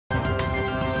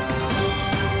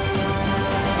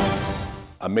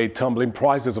Amid tumbling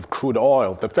prices of crude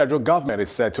oil, the federal government is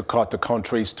set to cut the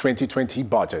country's 2020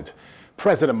 budget.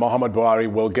 President Muhammadu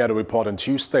Buhari will get a report on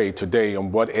Tuesday today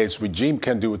on what his regime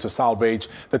can do to salvage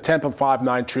the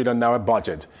 10.59 trillion naira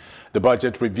budget. The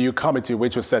Budget Review Committee,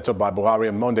 which was set up by Buhari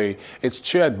on Monday, is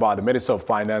chaired by the Minister of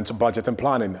Finance, Budget and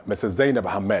Planning, Mrs. Zainab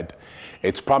Ahmed.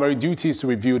 Its primary duty is to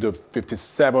review the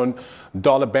 $57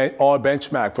 oil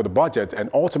benchmark for the budget and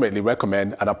ultimately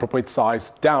recommend an appropriate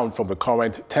size down from the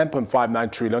current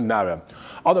 10.59 trillion naira.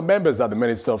 Other members are the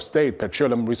Minister of State,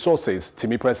 Petroleum Resources,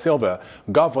 Timipre Sylva,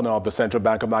 Governor of the Central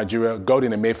Bank of Nigeria,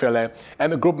 Godwin Emefiele,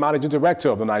 and the Group Managing Director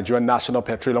of the Nigerian National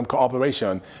Petroleum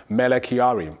Corporation, Mele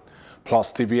Kyari.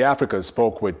 Plus TV Africa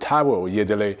spoke with Taiwo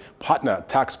Yedele, partner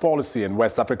tax policy and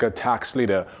West Africa tax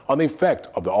leader, on the effect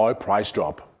of the oil price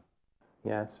drop.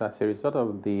 Yeah, so as a result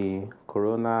of the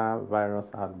coronavirus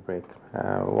outbreak,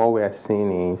 what we are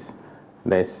seeing is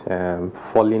there's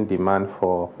falling demand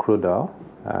for crude oil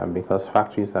because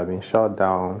factories have been shut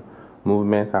down,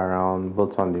 movement around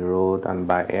both on the road and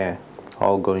by air,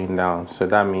 all going down. So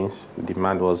that means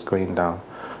demand was going down.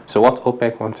 So what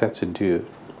OPEC wanted to do,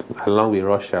 along with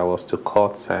Russia, was to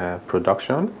cut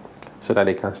production so that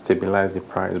they can stabilize the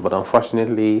price. But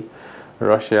unfortunately,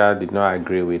 Russia did not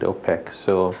agree with OPEC.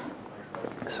 So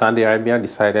Saudi Arabia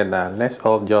decided that let's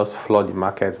all just flood the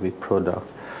market with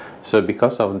product. So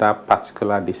because of that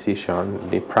particular decision,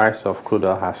 the price of crude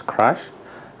oil has crashed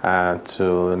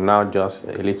to now just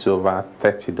a little over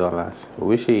 $30,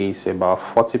 which is about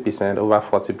 40%, over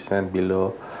 40%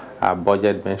 below our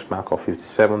budget benchmark of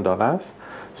 $57.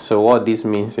 So what this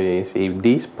means is if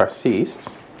this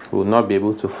persists, we will not be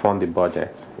able to fund the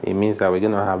budget. It means that we're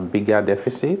going to have bigger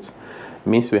deficits. It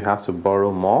means we have to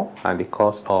borrow more, and the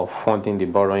cost of funding the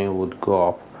borrowing would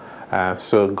go up.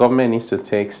 So government needs to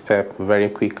take steps very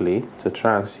quickly to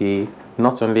try and see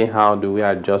not only how do we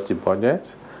adjust the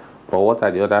budget, but what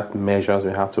are the other measures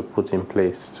we have to put in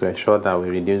place to ensure that we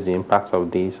reduce the impact of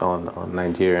these on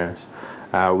Nigerians.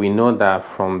 We know that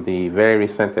from the very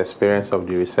recent experience of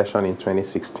the recession in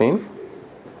 2016,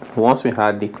 once we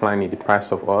had a decline in the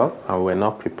price of oil and we were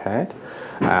not prepared,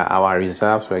 our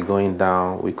reserves were going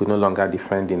down. We could no longer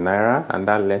defend the naira, and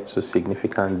that led to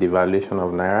significant devaluation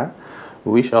of naira,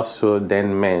 which also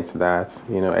then meant that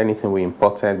anything we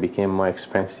imported became more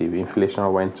expensive. Inflation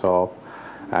went up.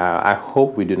 I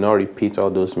hope we do not repeat all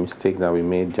those mistakes that we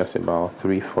made just about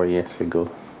 3-4 years ago.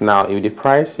 Now, if the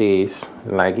price is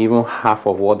like even half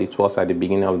of what it was at the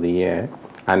beginning of the year,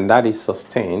 and that is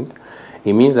sustained,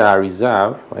 it means that our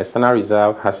reserve, external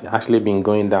reserve, has actually been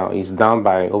going down. It's down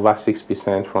by over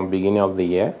 6% from beginning of the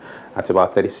year at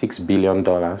about $36 billion.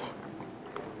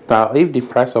 Now, if the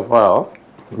price of oil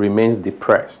remains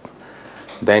depressed,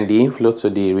 then the inflow to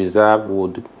the reserve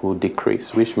would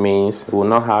decrease, which means we will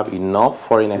not have enough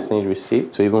foreign exchange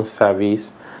receipt to even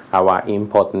service our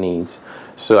import needs.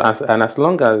 So as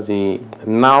long as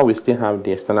now we still have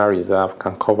the external reserve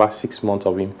can cover 6 months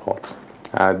of import.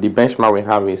 The benchmark we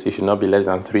have is it should not be less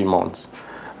than 3 months.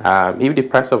 If the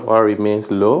price of oil remains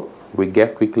low, we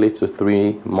get quickly to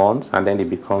 3 months, and then it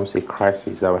becomes a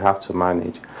crisis that we have to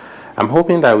manage. I'm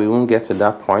hoping that we won't get to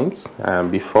that point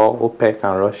before OPEC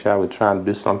and Russia will try and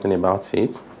do something about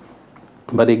it.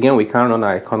 But again, we can't run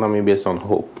our economy based on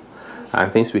hope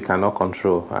and things we cannot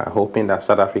control. Hoping that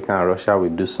South Africa and Russia will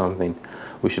do something.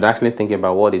 We should actually think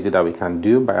about what is it that we can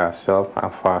do by ourselves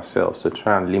and for ourselves to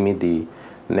try and limit the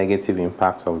negative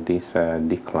impact of this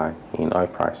decline in oil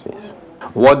prices.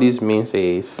 What this means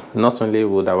is not only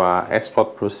would our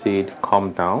export proceeds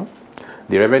come down,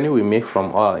 the revenue we make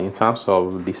from oil in terms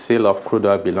of the sale of crude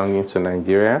oil belonging to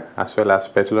Nigeria, as well as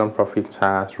petroleum profit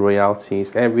tax,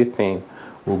 royalties, everything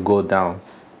will go down.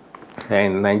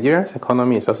 And Nigeria's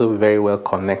economy is also very well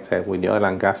connected with the oil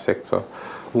and gas sector.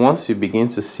 Once you begin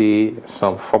to see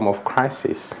some form of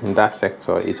crisis in that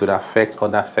sector, it would affect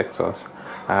other sectors.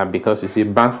 Because you see,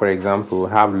 banks, for example,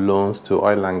 have loans to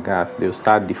oil and gas. They'll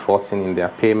start defaulting in their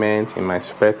payments. It might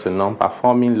spread to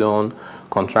non-performing loan.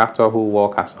 Contractors who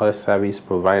work as oil service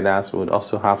providers would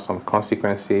also have some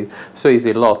consequences. So it's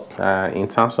a lot in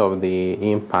terms of the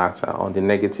impact on the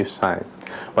negative side.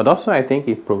 But also, I think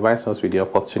it provides us with the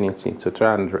opportunity to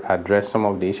try and address some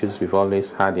of the issues we've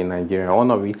always had in Nigeria.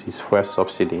 One of it is fuel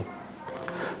subsidy.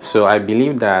 So I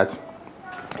believe that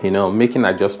making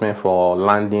adjustment for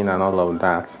landing and all of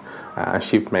that,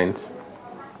 shipment,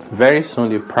 very soon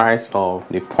the price of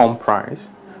the pump price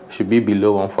should be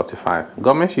below 145.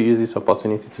 Government should use this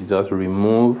opportunity to just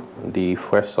remove the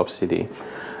fuel subsidy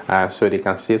so they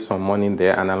can save some money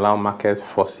there and allow market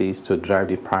forces to drive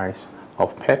the price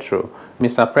of petrol.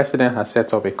 Mr. President has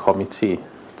set up a committee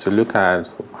to look at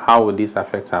how will this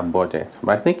affect our budget.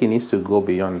 But I think it needs to go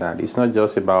beyond that. It's not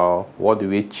just about what do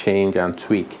we change and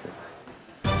tweak.